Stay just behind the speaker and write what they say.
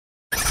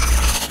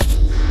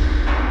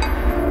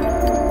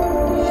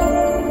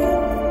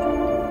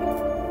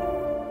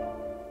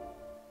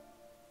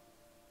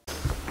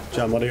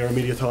John, what are your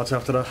immediate thoughts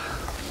after that?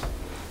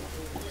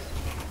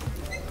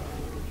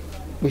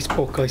 We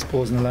spoke, I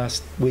suppose, in the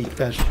last week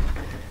that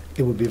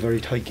it would be a very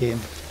tight game.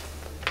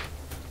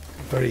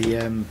 Very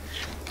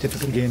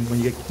difficult game.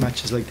 When you get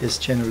matches like this,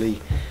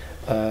 generally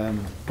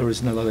there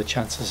isn't a lot of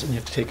chances, and you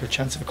have to take your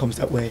chance if it comes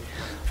that way.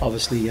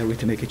 Obviously, we have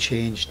to make a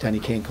change. Danny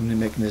Kane coming in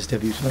making his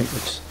debut tonight,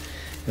 which,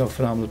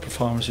 phenomenal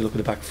performance. You look at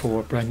the back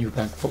four, brand new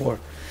back four,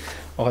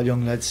 all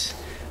young lads,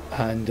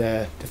 and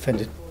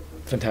defended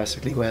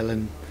fantastically well,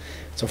 and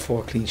it's our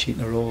 4th clean sheet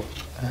in a row.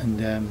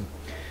 And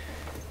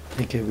I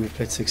think we've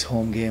played 6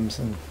 home games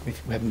and we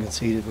haven't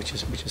conceded, which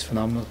is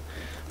phenomenal.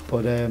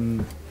 But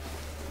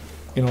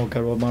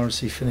Garrod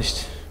Morrissey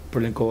finished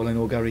brilliant goal. I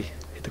know Gary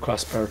hit the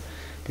crossbar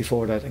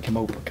before that and came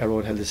out, but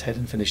Garrod held his head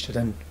and finished it.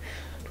 And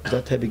it was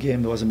that type of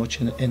game. There wasn't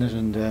much in it,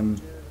 and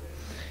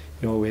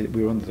we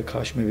were under the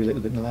cosh maybe a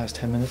little bit in the last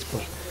 10 minutes,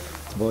 but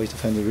the boys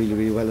defended really,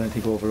 really well. And I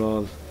think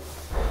overall,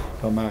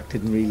 Mark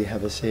didn't really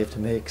have a save to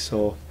make.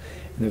 So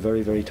in a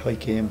very, very tight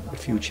game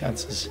with few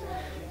chances,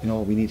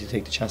 we need to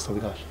take the chance that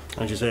we got.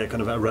 As you say,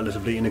 kind of a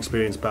relatively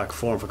inexperienced back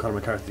form for Conor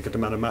McCarthy to get the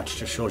man of match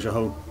just shows you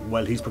how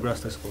well he's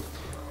progressed, I suppose.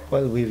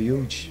 Well, we have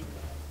huge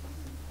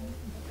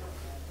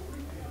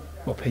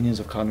opinions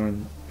of Conor,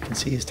 and you can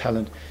see his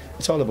talent.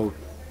 It's all about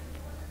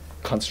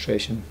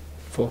concentration,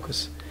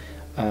 focus,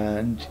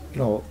 and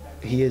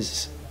he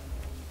is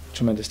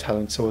tremendous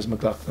talent. So is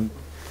McLaughlin,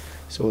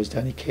 so is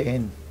Danny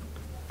Kane,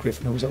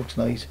 Griffin, who's out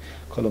tonight,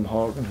 Colm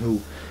Horgan,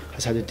 who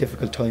has had a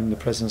difficult time in the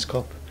President's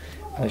Cup,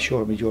 and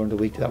assured me during the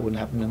week that wouldn't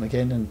happen to him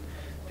again, and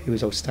he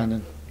was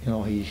outstanding.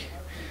 He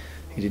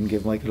didn't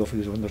give Michael Duffy, who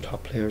was one of their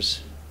top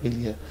players,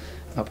 really an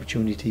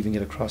opportunity to even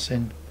get a cross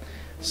in.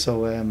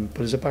 So,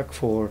 but as a back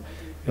four,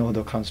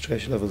 their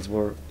concentration levels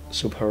were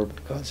superb,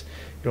 because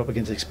you're up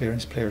against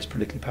experienced players,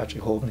 particularly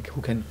Patrick Hogan,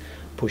 who can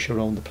push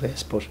around the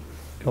place. But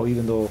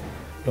even though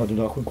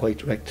Dundalk went quite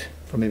direct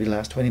for maybe the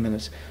last 20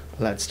 minutes,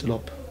 the lads stood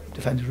up,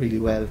 defended really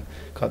well,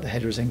 got the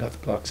headers in, got the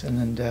blocks in,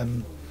 and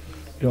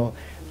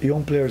the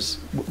young players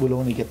will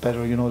only get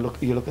better. You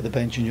look at the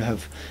bench, and you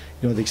have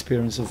the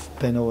experience of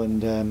Benno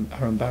and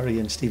Aaron Barry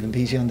and Stephen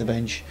Beattie on the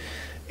bench,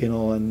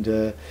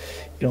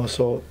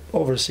 so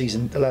over a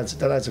season the lads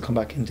will come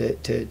back into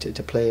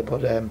to play.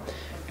 But the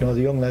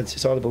young lads,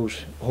 it's all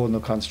about holding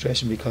their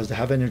concentration, because they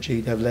have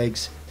energy, they have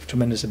legs, they have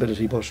tremendous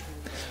ability, but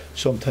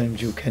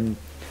sometimes you can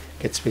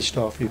get switched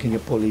off, you can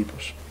get bullied.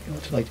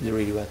 But tonight they did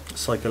really well.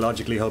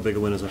 Psychologically, how big a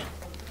win is it?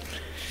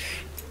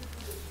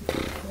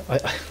 I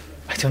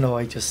don't know.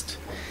 I just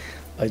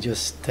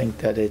think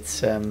that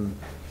it's when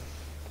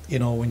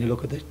you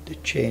look at the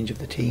change of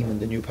the team and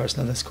the new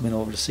personnel that's coming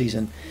over the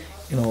season,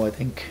 I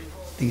think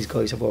these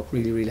guys have worked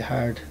really, really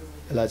hard.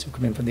 The lads who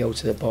come in from the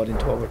outside have bought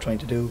into what we're trying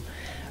to do,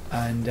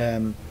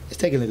 and it's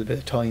taken a little bit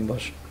of time,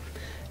 but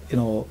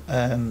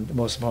the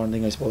most important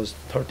thing, I suppose,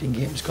 13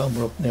 games gone,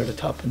 we're up near the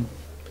top, and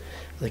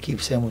as I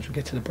keep saying, once we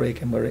get to the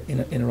break and we're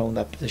in around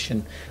that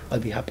position, I'll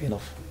be happy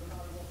enough.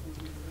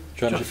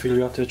 John, do you feel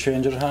you have to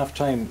change at half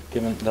time,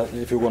 given that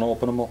if you're going to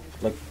open them up,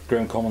 like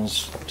Graham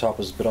Cummins up top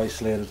is a bit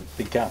isolated,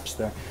 big gaps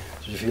there?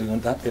 Do you feel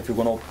that if you're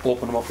going to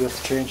open them up, you have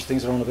to change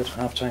things around a bit at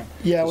half time?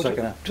 Yeah, it was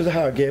a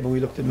hard game, and we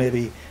looked at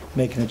maybe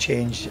making a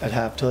change at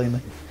half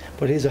time.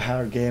 But it is a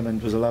hard game, and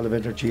there was a lot of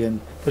energy,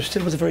 but it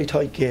still was a very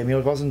tight game.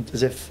 It wasn't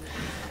as if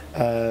we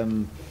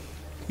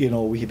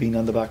had been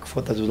on the back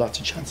foot, that there was lots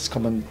of chances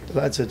coming. The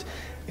lads had,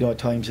 at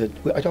times, I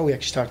thought we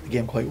actually started the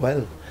game quite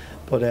well.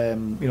 But there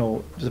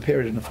was a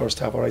period in the first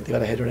half, alright, they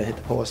got a header and hit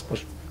the post,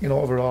 but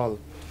overall it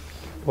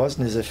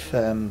wasn't as if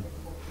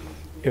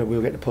we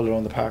were getting pulled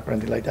around the park or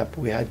anything like that. But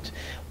we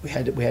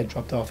had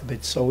dropped off a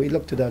bit, so we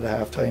looked at that at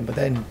half time. But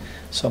then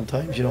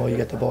sometimes you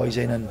get the boys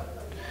in, and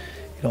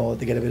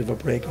they get a bit of a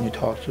break, and you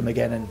talk to them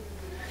again,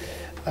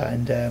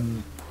 and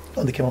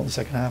they came out in the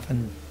second half,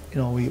 and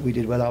we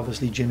did well.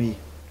 Obviously Jimmy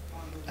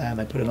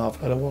had put an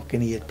awful lot of work in.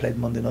 He had played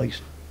Monday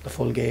night the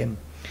full game,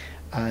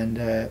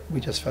 and we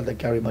just felt that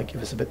Gary might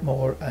give us a bit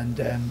more, and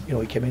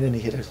he came in and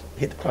he hit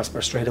the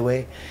crossbar straight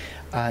away,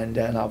 and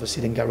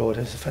obviously then Garrod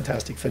has a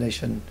fantastic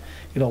finish, and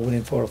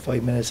within 4 or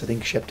 5 minutes I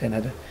think Shepton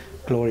had a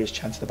glorious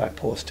chance at the back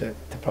post to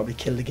probably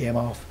kill the game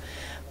off.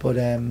 But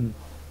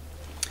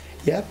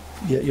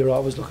you're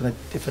always looking at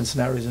different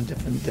scenarios and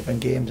different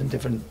games and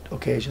different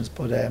occasions,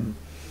 but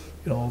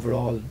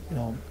overall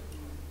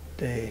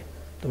the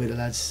way the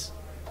lads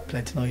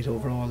played tonight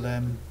overall,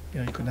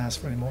 you couldn't ask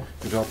for any more.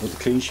 Good job with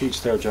the clean sheets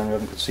there, John. We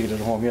haven't conceded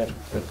at home yet,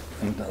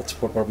 and that's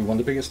probably one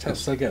of the biggest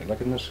tests I get,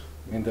 isn't it?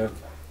 I mean, the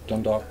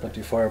Dundalk, plenty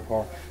of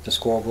firepower, the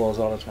score goals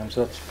all the time,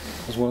 so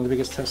that's one of the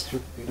biggest tests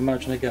you'd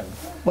imagine again.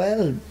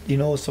 Well,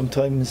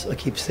 sometimes I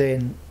keep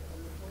saying,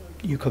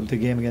 you come to a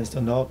game against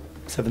Dundalk,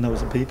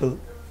 7,000 people,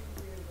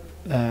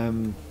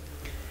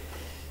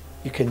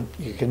 you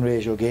can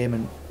raise your game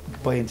and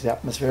buy into the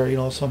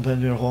atmosphere.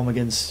 Sometimes you're home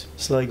against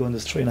Sligo and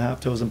there's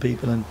 3,500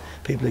 people and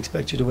people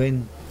expect you to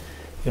win.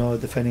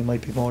 Defending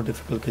might be more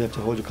difficult because you have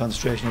to hold your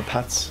concentration. And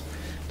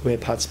the way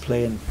Pat's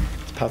playing,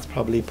 Pat's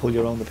probably pull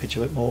you around the pitch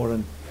a bit more,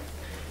 and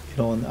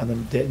and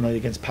then the night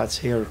against Pats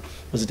here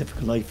was a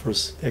difficult night for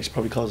us. They actually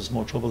probably caused us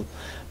more trouble.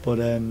 But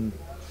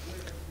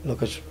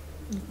look at,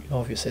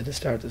 if you said at the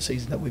start of the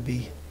season that we'd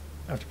be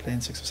after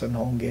playing 6 or 7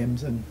 home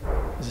games, and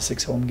there's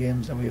 6 home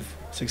games, and we have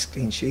 6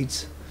 clean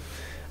sheets,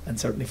 and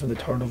certainly from the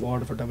turn of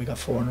Waterford that we got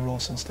 4 in a row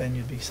since then,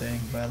 you'd be saying,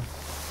 well,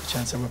 the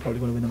chance that we're probably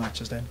going to win the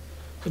matches then.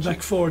 The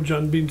back four,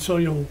 John, being so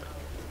young,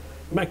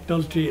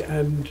 McNulty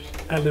and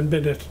Alan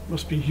Bennett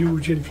must be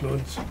huge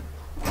influence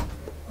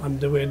on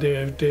the way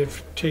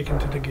they've taken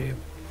to the game.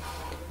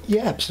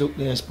 Yeah,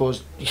 absolutely. I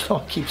suppose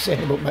I keep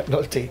saying about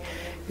McNulty,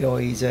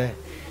 he's a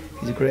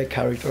great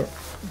character,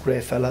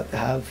 great fella to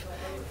have.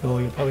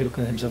 You're probably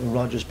looking at himself and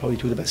Rogers, probably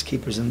two of the best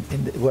keepers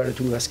we're the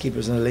 2 best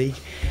keepers in the league.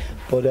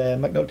 But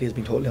McNulty has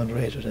been totally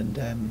underrated,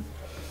 and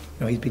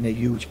he's been a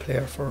huge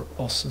player for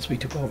us since we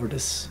took over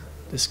this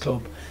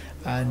club.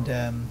 And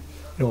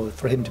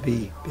for him to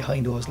be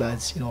behind those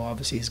lads,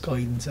 obviously his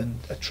guidance and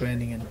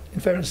training, and in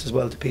fairness as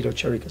well to Peter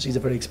Cherry, because he's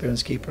a very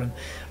experienced keeper,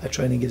 and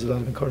training gives a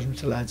lot of encouragement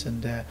to lads.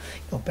 And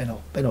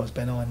Benno is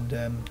Benno,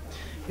 and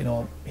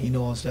he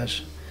knows that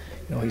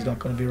he's not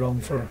going to be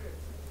around for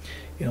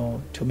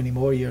too many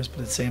more years, but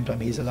at the same time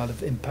he's a lot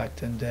of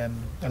impact and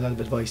a lot of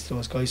advice to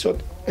those guys. So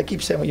I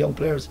keep saying with young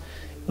players,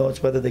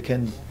 it's whether they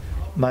can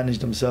manage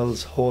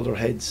themselves, hold their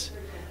heads,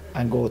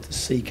 and go to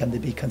see can they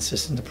be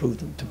consistent to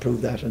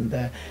prove that,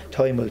 and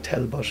time will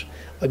tell. But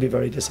I'd be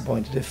very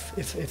disappointed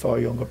if our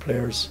younger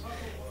players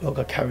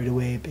got carried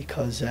away,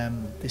 because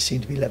they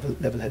seem to be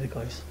level-headed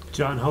guys.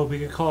 John, how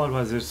big a call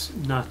was it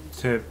not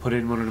to put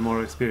in one of the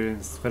more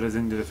experienced fellas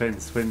in the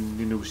defence when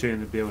you knew Shane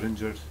would be out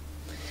injured?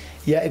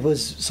 Yeah, it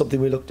was something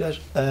we looked at.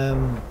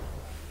 Then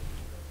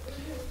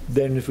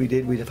if we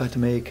did, we'd have had to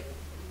make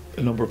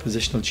a number of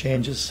positional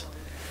changes.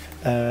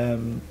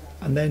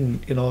 And then,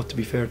 to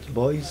be fair to the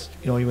boys,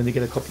 when they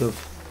get a couple of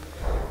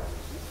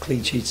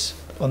clean sheets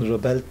under their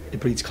belt, it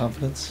breeds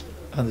confidence,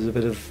 and there's a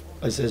bit of,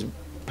 as I say,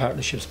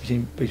 partnerships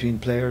between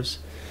players.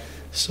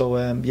 So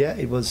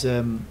it was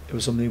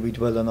something we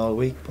dwelled on all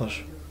week. But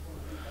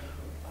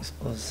I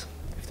suppose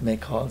you have to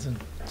make calls, and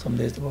some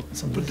days they work and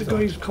some days But the don't.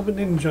 guys coming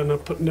in, John, are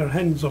putting their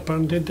hands up,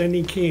 and then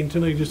Denny Keane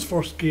tonight, his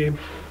first game,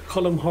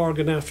 Colm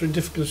Horgan, after a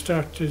difficult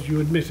start, as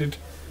you admitted,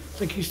 it's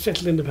like he's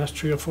settled in the past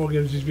 3 or 4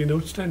 games. He's been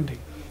outstanding.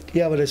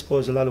 Yeah, but I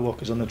suppose a lot of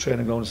work is on the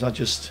training ground. It's not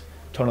just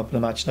turn up in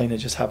a match night, it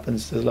just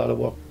happens. There's a lot of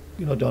work,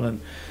 done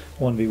in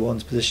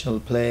 1v1s,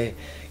 positional play.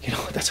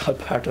 That's all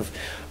part of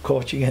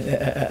coaching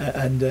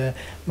and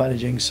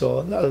managing. So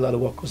a lot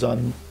of work goes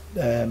on.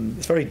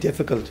 It's very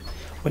difficult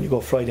when you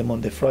go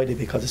Monday, Friday,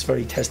 because it's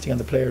very testing on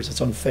the players. It's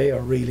unfair,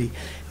 really.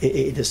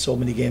 It is so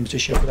many games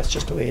this year, but that's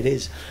just the way it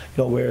is.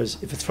 Whereas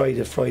if it's Friday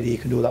to Friday, you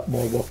can do a lot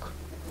more work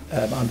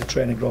on the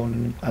training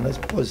ground, and I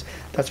suppose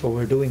that's what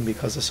we're doing,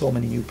 because there's so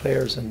many new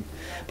players.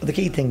 But the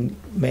key thing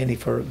mainly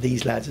for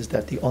these lads is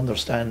that they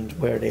understand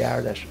where they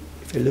are, that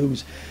if you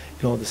lose,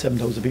 the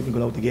 7,000 people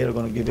going out the gate are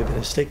going to give you a bit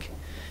of stick.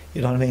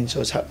 You know what I mean?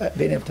 So it's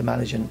being able to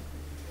manage, and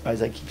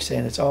as I keep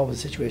saying, it's always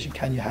a situation,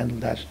 can you handle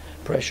that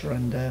pressure?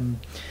 And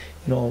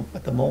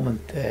at the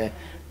moment, the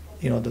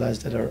lads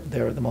that are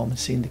there at the moment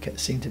seem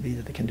to be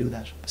that they can do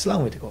that. It's a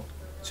long way to go.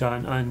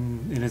 John,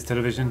 in his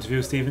television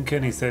interview, Stephen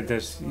Kenny said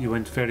that you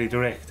went very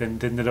direct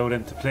and didn't allow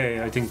them to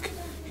play. I think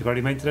he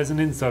probably meant it as an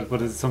insult,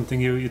 but it's something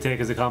you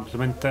take as a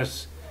compliment,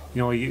 that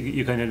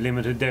you kind of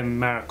limited them.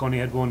 Mark only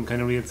had one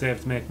kind of real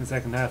save to make in the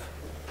second half.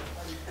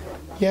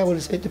 Yeah, well,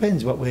 it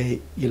depends what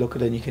way you look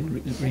at it, and you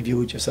can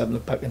review it yourself and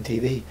look back on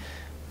TV.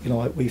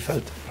 We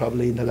felt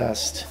probably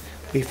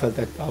we felt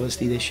that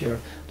obviously this year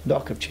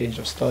Dundalk have changed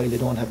their style. They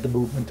don't have the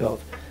movement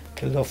of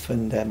Kilduff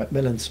and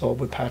Macmillan. So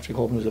with Patrick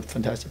Hoban, who's a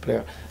fantastic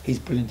player, he's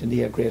brilliant in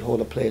the air, great hold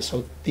of play.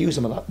 So they use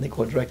him a lot and they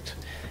go direct.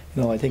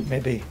 I think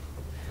maybe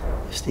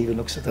if Stephen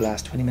looks at the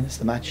last 20 minutes of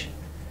the match,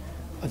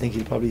 I think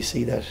he'll probably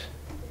see that,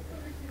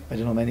 I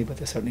don't know many, but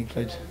they certainly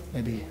played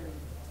maybe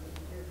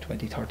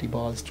 20-30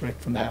 balls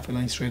direct from the halfway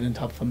line straight on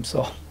top of him.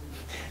 So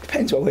it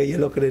depends what way you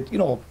look at it.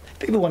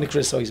 People want to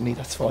criticise me,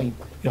 that's fine.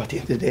 At the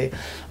end of the day,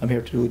 I'm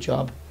here to do a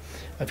job.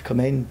 I've come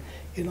in,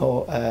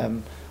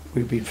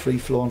 we've been free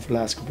flowing for the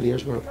last couple of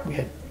years, where we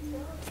had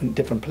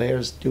different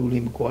players, Dooley,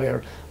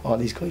 Maguire, all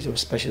these guys who were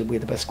special. We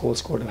had the best goal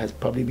scorer that has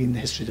probably been in the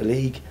history of the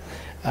league.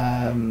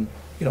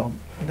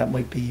 That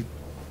might be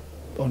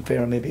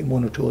unfair, and maybe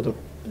 1 or 2 other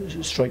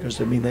strikers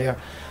that have been there.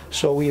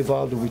 So we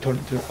evolved and we turned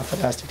into a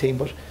fantastic team,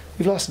 but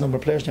we've lost a number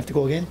of players and you have to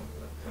go again.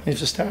 You have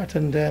to start,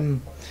 and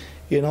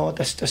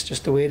that's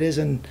just the way it is.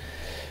 And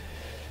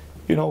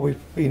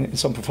we've been in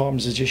some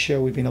performances this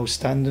year, we've been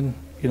outstanding.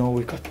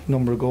 We've got a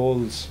number of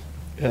goals,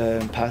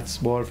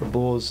 Pats, Waterford,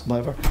 Bows,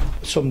 whatever.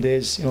 Some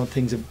days,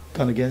 things have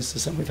gone against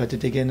us and we've had to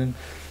dig in, and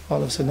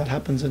all of a sudden that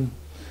happens.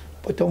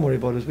 But don't worry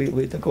about it.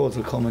 The goals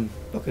will come. And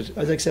look, as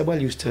I said,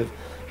 well used to.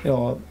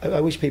 I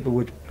wish people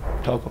would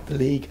talk up the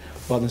league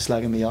rather than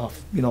slagging me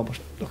off. But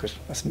look,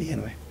 that's me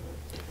anyway.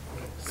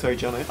 Sorry,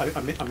 John,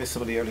 I missed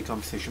some of the early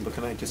conversation, but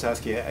can I just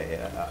ask you,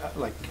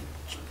 like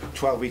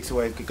 12 weeks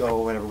away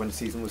ago, whenever when the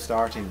season was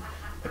starting,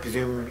 I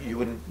presume you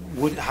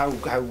wouldn't. How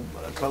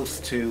close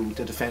to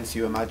the defence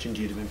you imagined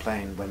you'd have been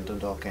playing when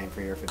Dundalk came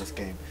for here for this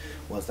game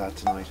was that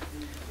tonight?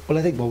 Well,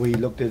 I think when we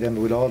looked at them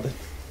with all the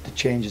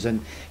changes,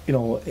 and you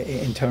know,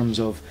 in terms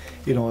of,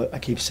 you know, I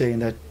keep saying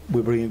that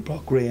we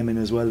brought Graham in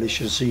as well this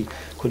year to see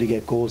could he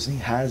get goals, and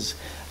he has.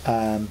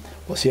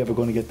 Was he ever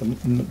going to get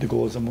the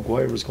goals that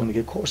Maguire was going to get?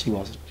 Of course he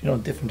wasn't. You know,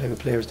 different type of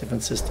players,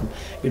 different system.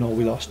 You know,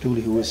 we lost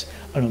Dooley, who was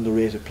an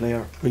underrated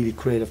player, really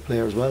creative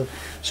player as well.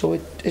 So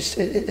it's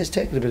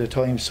taken a bit of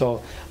time.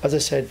 So as I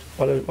said,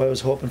 what I was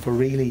hoping for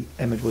really,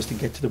 Emmett, was to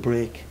get to the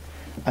break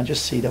and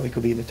just see that we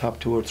could be in the top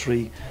 2 or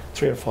 3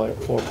 or 4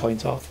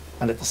 points off,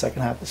 and let the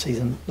second half of the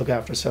season look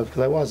after itself.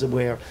 Because I was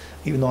aware,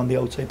 even though on the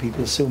outside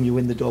people assume you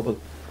win the double,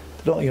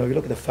 they don't, you know, you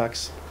look at the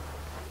facts.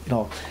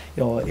 You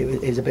know,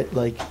 it's a bit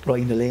like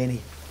Ryan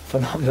Delaney,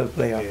 phenomenal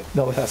player. Yeah.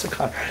 No, that's a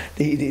con.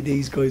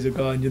 These guys are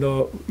gone. You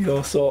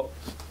know. So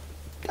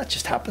that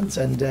just happens,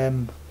 and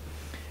you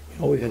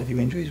know, we've had a few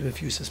injuries with a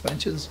few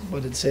suspensions,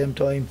 but at the same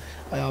time,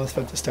 I always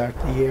felt the start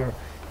of the year,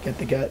 get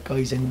the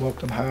guys in,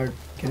 work them hard,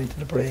 get into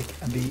the break,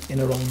 and be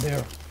in around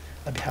there.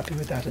 I'd be happy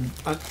with that. And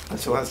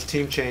so has the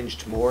team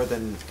changed more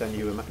than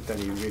you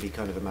really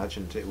kind of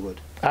imagined it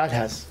would? It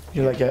has.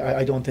 You know, like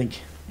I don't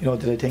think, you know,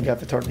 did I think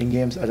after 13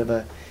 games I'd have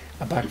a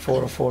back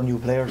 4 or 4 new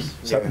players?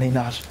 Certainly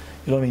not.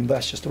 You know what I mean?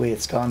 That's just the way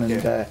it's gone,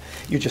 and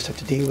you just have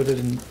to deal with it.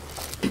 And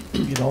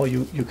you know,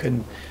 you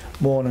can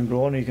moan and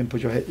groan, or you can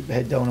put your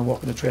head down and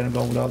work on the training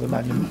ground with all the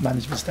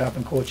management staff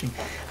and coaching,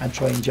 and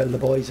try and gel the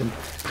boys. And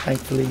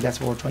thankfully, that's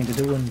what we're trying to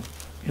do. And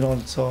you know,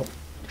 so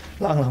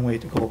long way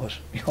to go. But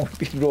you know,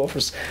 we beat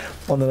Rovers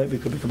Monday night. We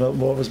could be coming out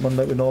Rovers Monday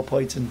night with no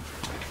points, and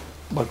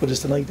what good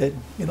is tonight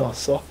then? You know,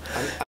 so.